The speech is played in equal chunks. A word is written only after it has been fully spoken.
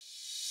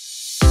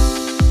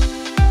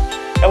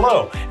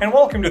Hello, and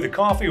welcome to the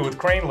Coffee with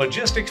Crane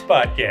Logistics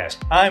Podcast.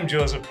 I'm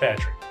Joseph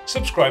Patrick.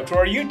 Subscribe to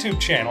our YouTube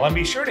channel and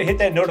be sure to hit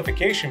that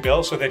notification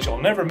bell so that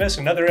you'll never miss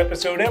another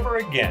episode ever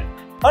again.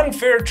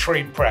 Unfair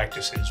trade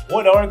practices.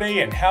 What are they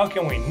and how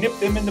can we nip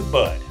them in the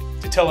bud?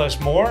 To tell us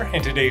more,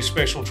 in today's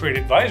special trade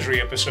advisory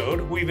episode,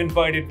 we've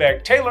invited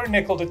back Taylor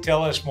Nickel to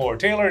tell us more.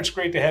 Taylor, it's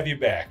great to have you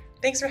back.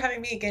 Thanks for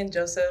having me again,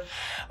 Joseph.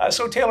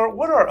 So Taylor,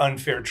 what are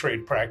unfair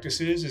trade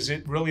practices? Is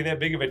it really that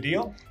big of a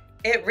deal?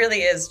 It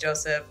really is,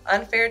 Joseph.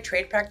 Unfair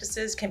trade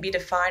practices can be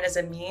defined as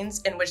a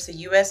means in which the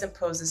U.S.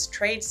 imposes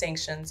trade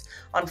sanctions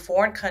on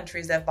foreign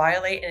countries that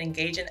violate and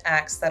engage in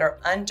acts that are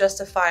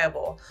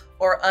unjustifiable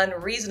or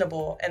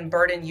unreasonable and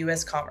burden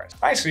U.S. commerce.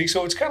 I see.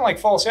 So it's kind of like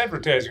false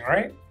advertising,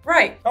 right?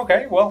 Right.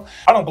 Okay, well,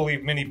 I don't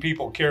believe many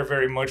people care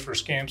very much for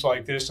scams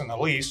like this in the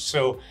least.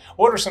 So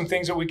what are some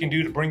things that we can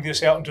do to bring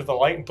this out into the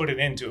light and put it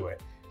into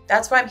it?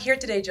 That's why I'm here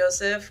today,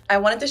 Joseph. I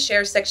wanted to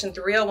share Section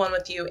 301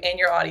 with you and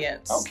your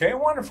audience. Okay,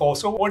 wonderful.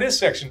 So what is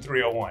Section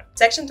 301?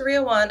 Section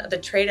 301 of the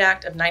Trade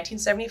Act of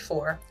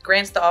 1974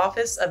 grants the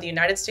Office of the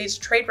United States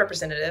Trade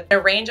Representative a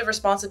range of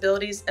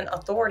responsibilities and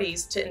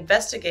authorities to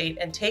investigate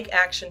and take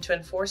action to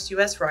enforce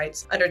U.S.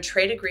 rights under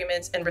trade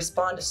agreements and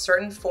respond to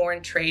certain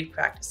foreign trade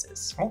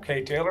practices.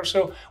 Okay, Taylor.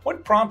 So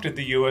what prompted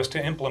the U.S.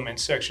 to implement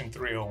Section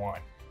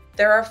 301?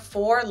 There are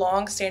four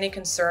long-standing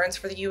concerns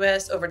for the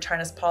U.S. over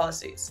China's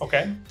policies.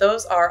 Okay.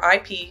 Those are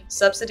IP,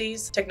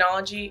 subsidies,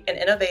 technology, and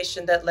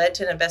innovation that led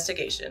to an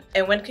investigation.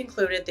 And when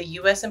concluded, the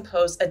U.S.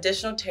 imposed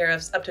additional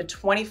tariffs up to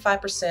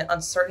 25%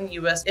 on certain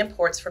U.S.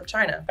 imports from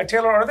China.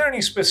 Taylor, are there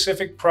any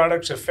specific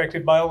products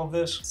affected by all of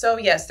this? So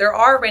yes, there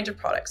are a range of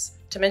products.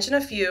 To mention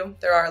a few,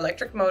 there are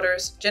electric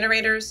motors,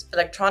 generators,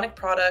 electronic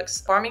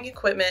products, farming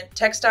equipment,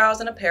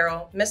 textiles and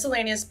apparel,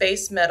 miscellaneous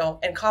base metal,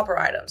 and copper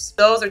items.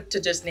 Those are to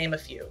just name a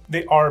few.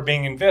 They are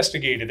being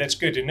investigated. That's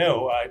good to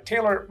know.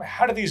 Taylor,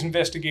 how do these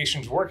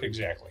investigations work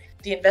exactly?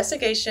 The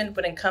investigation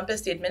would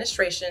encompass the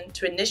administration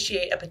to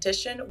initiate a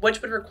petition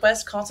which would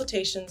request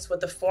consultations with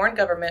the foreign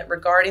government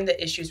regarding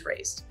the issues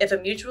raised. If a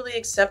mutually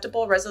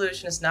acceptable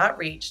resolution is not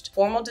reached,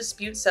 formal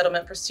dispute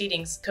settlement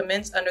proceedings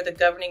commence under the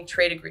governing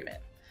trade agreement.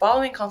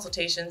 Following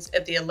consultations,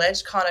 if the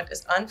alleged conduct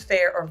is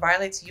unfair or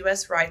violates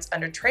U.S. rights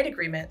under trade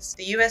agreements,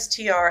 the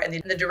USTR and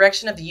the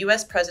direction of the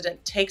U.S.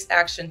 President takes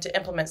action to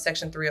implement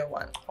Section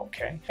 301.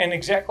 Okay. And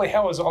exactly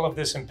how has all of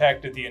this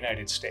impacted the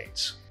United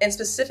States? In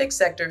specific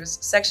sectors,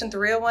 Section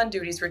 301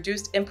 duties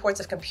reduced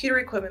imports of computer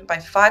equipment by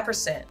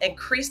 5%,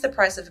 increased the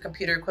price of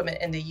computer equipment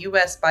in the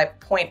U.S. by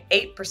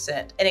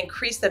 0.8%, and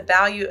increased the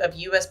value of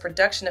U.S.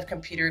 production of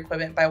computer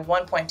equipment by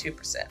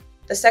 1.2%.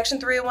 The Section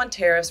 301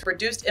 tariffs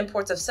reduced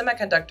imports of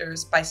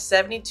semiconductors by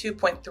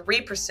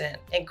 72.3%,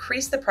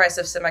 increased the price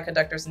of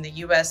semiconductors in the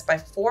U.S. by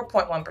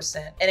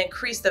 4.1%, and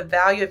increased the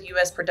value of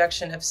U.S.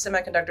 production of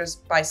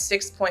semiconductors by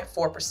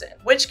 6.4%,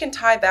 which can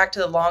tie back to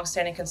the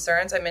long-standing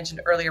concerns I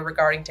mentioned earlier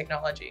regarding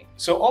technology.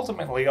 So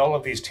ultimately, all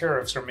of these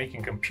tariffs are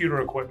making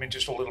computer equipment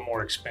just a little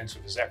more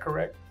expensive. Is that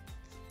correct?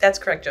 That's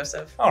correct,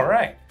 Joseph. All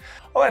right.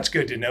 Well, that's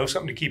good to know.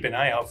 Something to keep an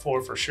eye out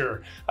for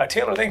sure.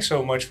 Taylor, thanks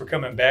so much for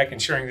coming back and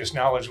sharing this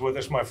knowledge with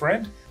us, my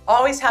friend.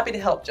 Always happy to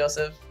help,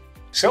 Joseph.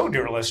 So,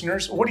 dear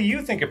listeners, what do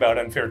you think about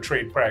unfair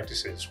trade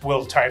practices?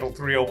 Will Title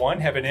 301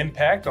 have an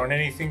impact on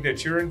anything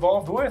that you're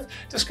involved with?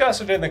 Discuss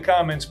it in the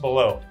comments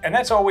below. And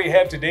that's all we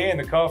have today in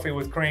the Coffee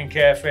with Crane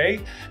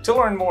Cafe. To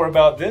learn more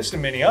about this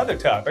and many other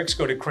topics,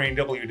 go to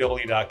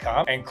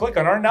craneww.com and click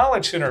on our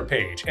Knowledge Center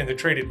page. In the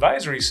Trade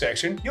Advisory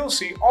section, you'll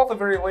see all the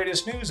very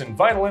latest news and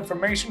vital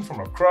information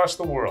from across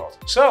the world.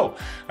 So,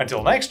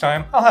 until next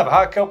time, I'll have a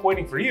hot cup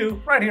waiting for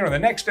you right here on the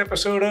next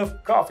episode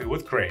of Coffee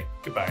with Crane.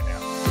 Goodbye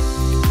now.